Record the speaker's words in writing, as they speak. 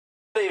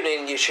Good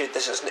evening, YouTube.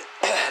 This is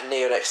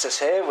Neonexus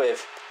here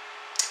with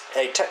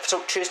a Tech for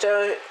Talk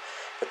Tuesday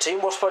for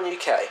Teamwataponuk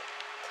UK.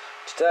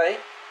 Today,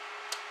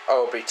 I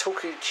will be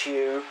talking to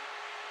you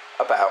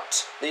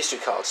about these two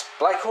cards: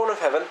 Black Horn of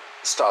Heaven,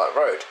 Starlight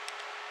Road.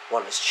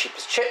 One is cheap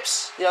as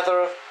chips, the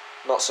other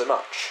not so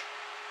much.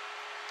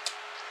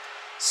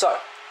 So,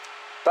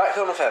 Black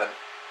Horn of Heaven.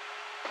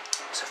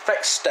 Its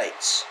effect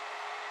states,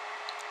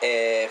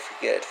 if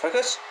we get it to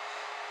focus,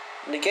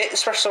 negate the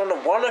special summon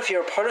of one of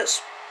your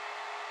opponent's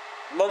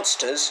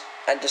monsters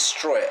and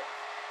destroy it.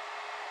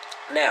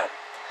 Now,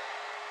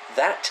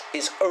 that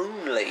is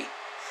only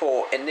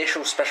for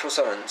initial special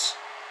summons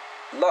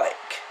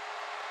like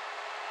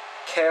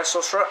Chaos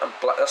Sorcerer and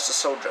Blackluster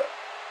Soldier,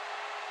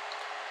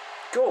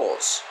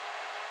 Gauze,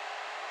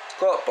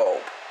 Glot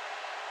Bulb,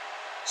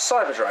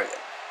 Cyber Dragon,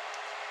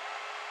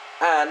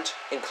 and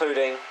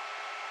including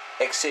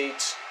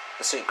Exceeds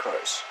the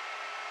Synchros.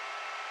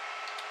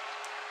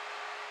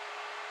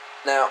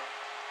 Now,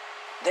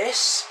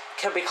 this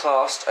can be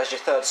classed as your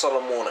third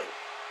Solemn Warning.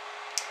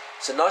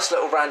 It's a nice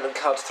little random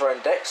card to throw in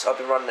decks. I've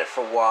been running it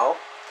for a while.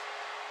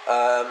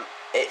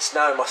 It's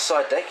now in my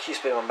side deck,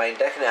 used to be my main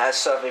deck, and it has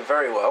served me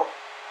very well.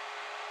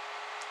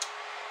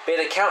 Being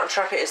a counter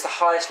trap, it is the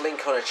highest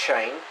link on a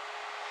chain.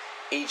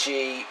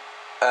 E.g.,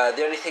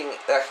 the only thing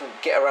that can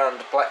get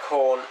around Black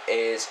Horn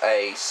is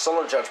a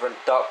Solemn Judgment,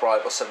 Dark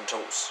Bribe, or 7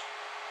 Tools.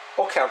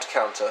 Or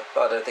Counter,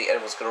 but I don't think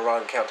anyone's going to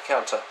run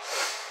Counter.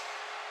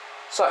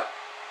 So,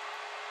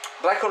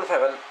 Black Horn of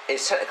Heaven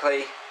is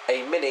technically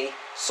a mini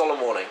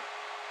Solemn Warning.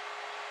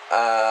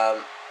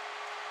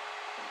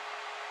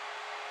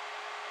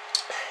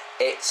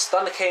 It's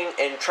Thunder King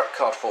in trap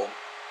card form.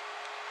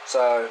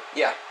 So,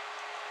 yeah,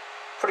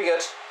 pretty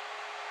good.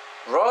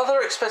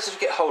 Rather expensive to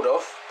get hold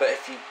of, but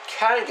if you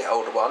can get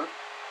hold of one,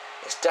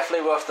 it's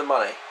definitely worth the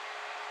money.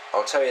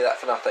 I'll tell you that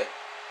for nothing.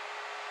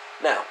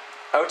 Now,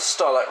 over to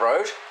Starlight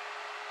Road.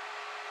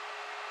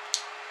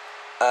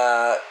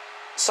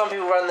 Some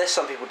people run this,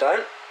 some people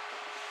don't.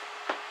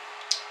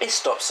 It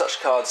stops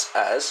such cards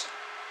as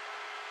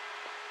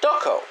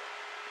Dark Hole,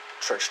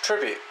 Treasure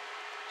Tribute,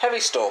 Heavy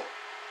Storm,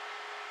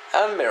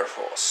 and Mirror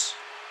Force.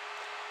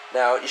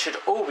 Now, you should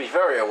all be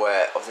very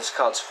aware of this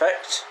card's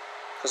effect,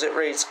 because it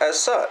reads as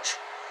such.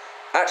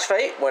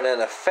 Activate when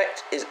an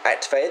effect is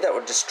activated that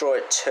will destroy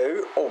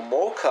 2 or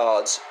more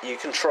cards you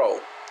control.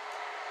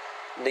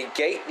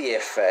 Negate the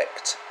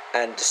effect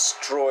and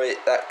destroy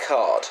that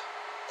card.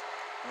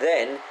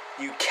 Then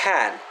you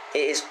can.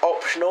 It is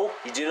optional,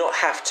 you do not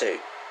have to.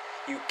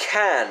 You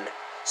can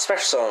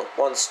special summon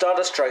one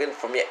Stardust Dragon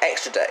from your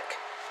extra deck.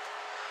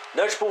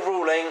 Notable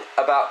ruling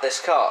about this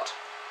card.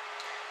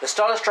 The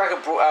Stardust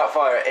Dragon brought out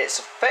via its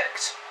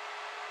effect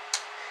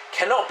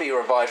cannot be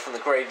revived from the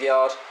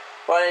graveyard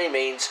by any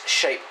means,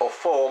 shape or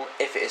form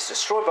if it is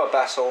destroyed by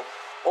battle,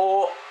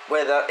 or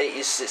whether it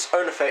uses its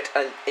own effect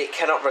and it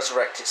cannot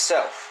resurrect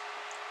itself.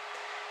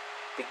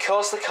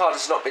 Because the card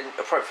has not been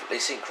appropriately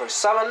synchro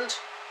summoned,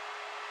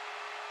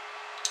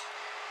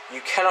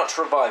 you cannot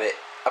revive it.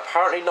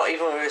 Apparently not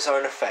even with its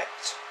own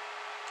effect.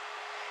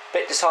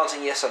 Bit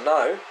disheartening, yes or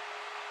no.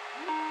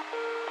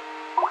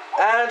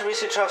 And we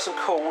seem to have some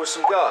call with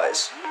some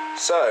guys.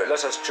 So,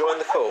 let us join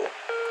the call.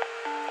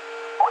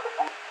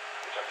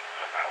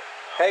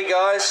 Hey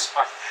guys.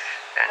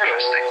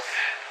 Interesting.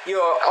 You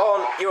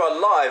are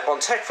live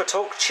on Tech for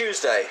Talk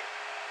Tuesday.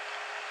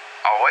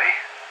 Are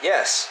we?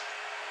 Yes.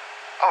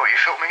 Oh, are you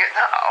filming it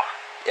now?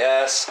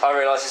 Yes, I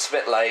realise it's a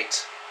bit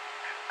late.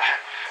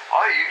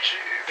 Hi,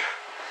 YouTube.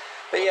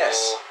 But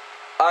yes,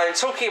 I'm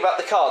talking about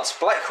the cards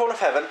Black Horn of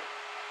Heaven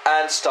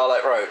and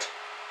Starlight Road.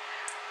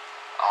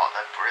 Oh,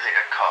 they're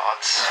brilliant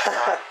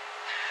cards.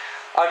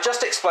 I've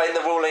just explained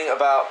the ruling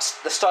about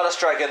the Stardust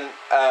Dragon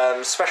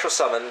special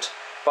summoned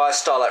by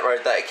Starlight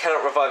Road, that it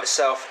cannot revive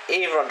itself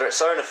either under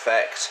its own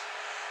effect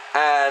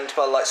and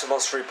by the likes of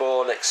Monster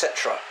Reborn,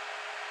 etc.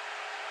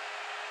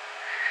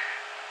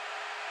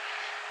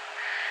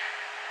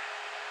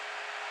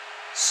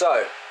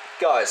 So,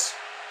 guys,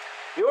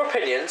 your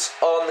opinions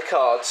on the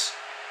cards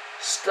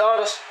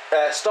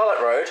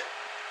Starlight Road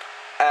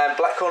and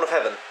Black Horn of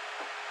Heaven.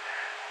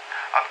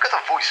 I'm going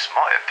to voice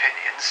my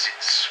opinion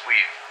since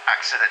we've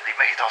accidentally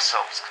made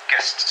ourselves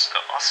guest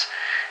stars.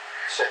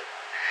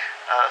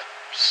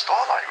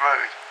 Starlight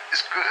Road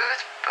is good,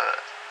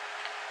 but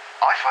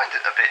I find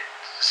it a bit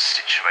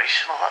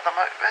situational at the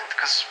moment,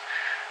 because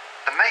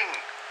the main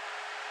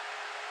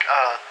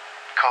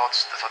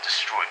cards that are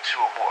destroying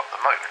 2 or more at the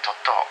moment are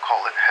Dark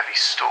Hole and Heavy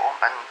Storm,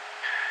 and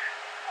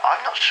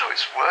I'm not sure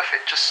it's worth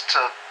it just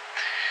to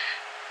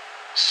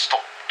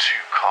stop 2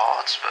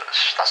 cards, but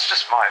that's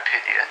just my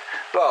opinion.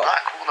 Well,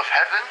 Black Horn of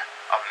Heaven,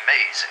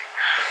 amazing.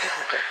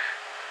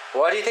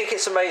 Why do you think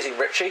it's amazing,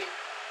 Richie?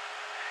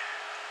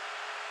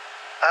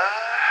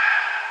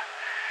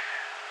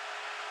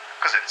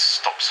 Because it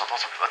stops a lot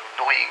of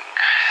annoying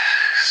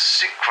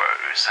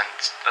synchros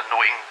and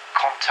annoying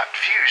contact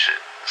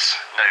fusions.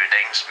 No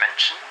names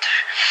mentioned.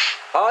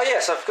 Ah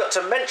yes, I forgot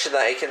to mention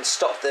that it can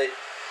stop the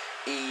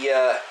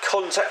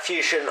contact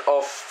fusion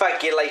of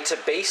Fagulator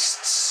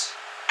Beasts.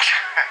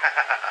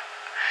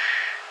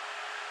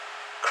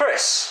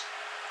 Chris,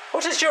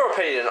 what is your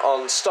opinion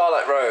on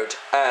Starlight Road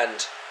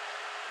and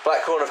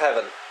Black Horn of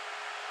Heaven?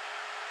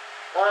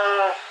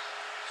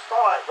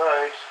 Starlight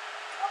Road,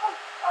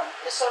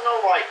 it's an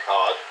alright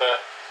card, but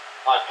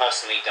I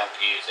personally don't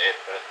use it,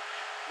 but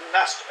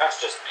that's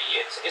just me.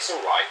 It's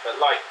alright, but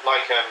like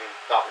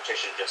Dark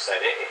Magician just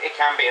said, it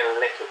can be a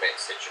little bit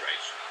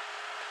situational.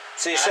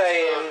 So you're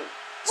saying...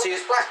 What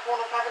does Black Horn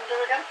of Heaven do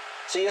again?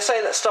 So you're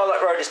saying that Starlight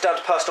Road is down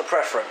to personal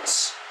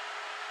preference?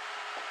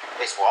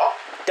 It's what?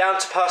 Down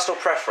to personal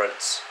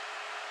preference.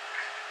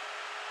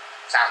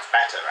 Sounds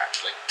better,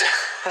 actually.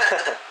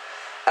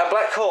 And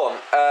Black Horn,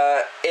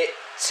 it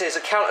is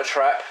a counter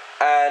trap,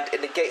 and it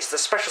negates the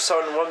special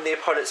summon one of the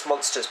opponent's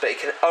monsters, but it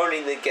can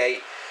only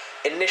negate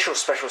initial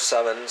special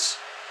summons,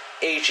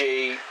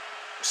 e.g.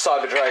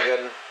 Cyber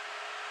Dragon,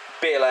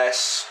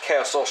 BLS,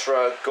 Chaos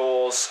Sorcerer,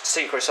 Gauze,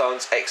 Synchro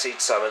Summons,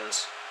 Exceed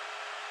Summons.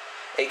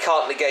 It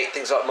can't negate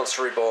things like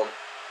Monster Reborn.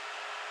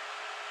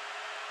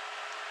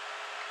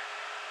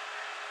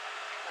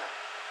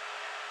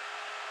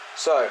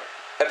 So,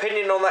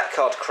 opinion on that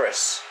card,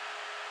 Chris?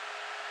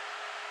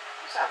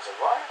 It sounds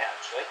alright,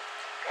 actually.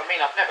 I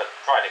mean, I've never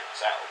tried it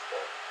myself,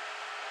 but...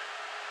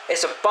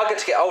 It's a bugger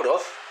to get hold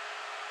of.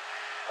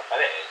 I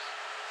bet it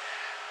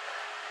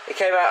is. It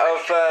came out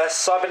of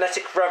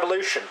Cybernetic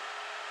Revolution,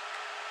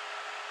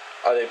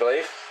 I do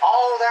believe.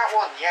 Oh, that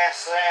one,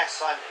 yes, I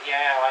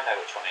know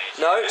which one it is.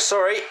 No,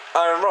 sorry,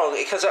 I'm wrong.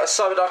 It comes out of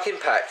Cyber Dark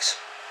Impact.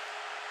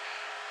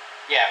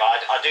 Yeah,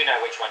 but I do know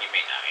which one you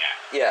mean now,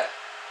 yeah. Yeah.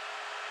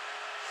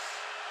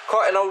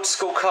 Quite an old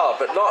school card,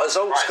 but not as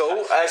old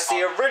school as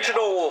the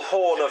original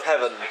Horn of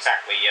Heaven.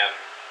 Exactly,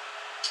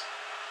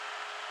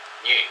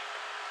 new.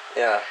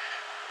 Yeah.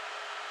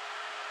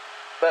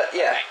 But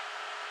yeah.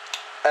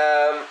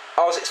 I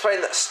was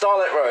explaining that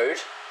Starlight Road,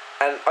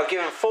 and I've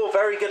given 4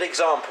 very good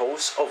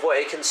examples of what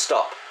it can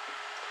stop.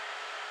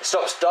 It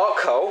stops Dark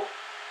Hole,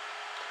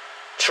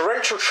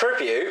 Torrential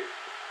Tribute,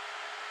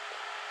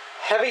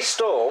 Heavy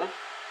Storm,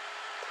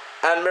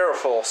 and Mirror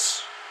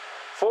Force.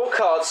 4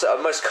 cards that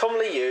are most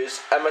commonly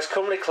used and most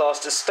commonly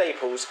classed as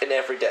staples in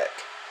every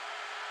deck.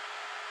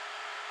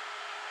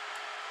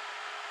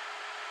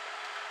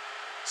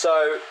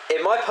 So,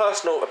 in my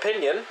personal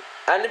opinion,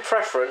 and in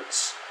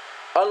preference,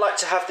 I like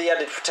to have the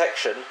added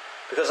protection,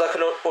 because I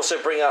can also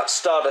bring out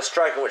Stardust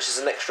Dragon, which is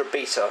an extra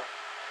beta.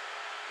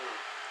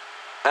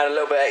 And a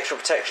little bit extra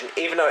protection.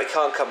 Even though it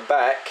can't come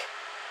back,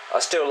 I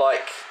still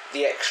like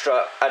the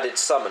extra added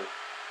summon.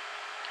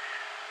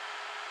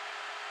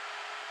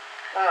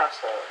 No, that's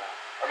fair enough.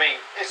 I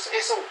mean, it's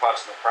all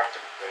personal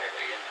preference,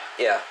 really, isn't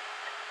it? Yeah.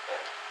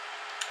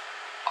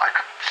 I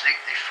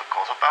completely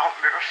forgot about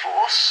Mirror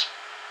Force.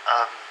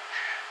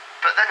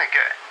 But then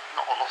again,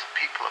 not a lot of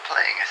people are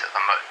playing it at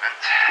the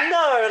moment.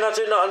 No, and I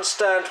do not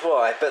understand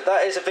why, but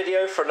that is a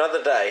video for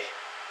another day.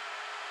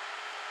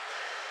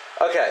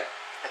 Okay.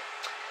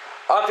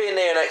 I've been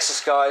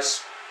Neonexus,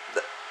 guys.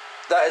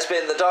 That has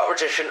been the Dark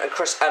Magician and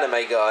Chris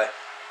Anime Guy.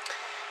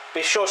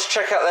 Be sure to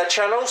check out their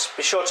channels.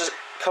 Be sure to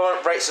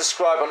comment, rate,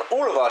 subscribe on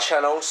all of our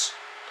channels.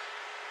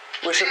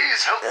 Please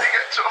help me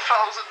get to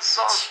 1,000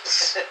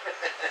 subs.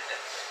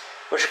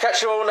 We shall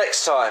catch you all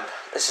next time.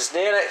 This is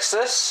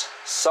Neonexus,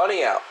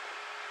 signing out.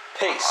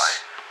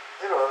 Peace.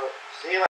 See you later.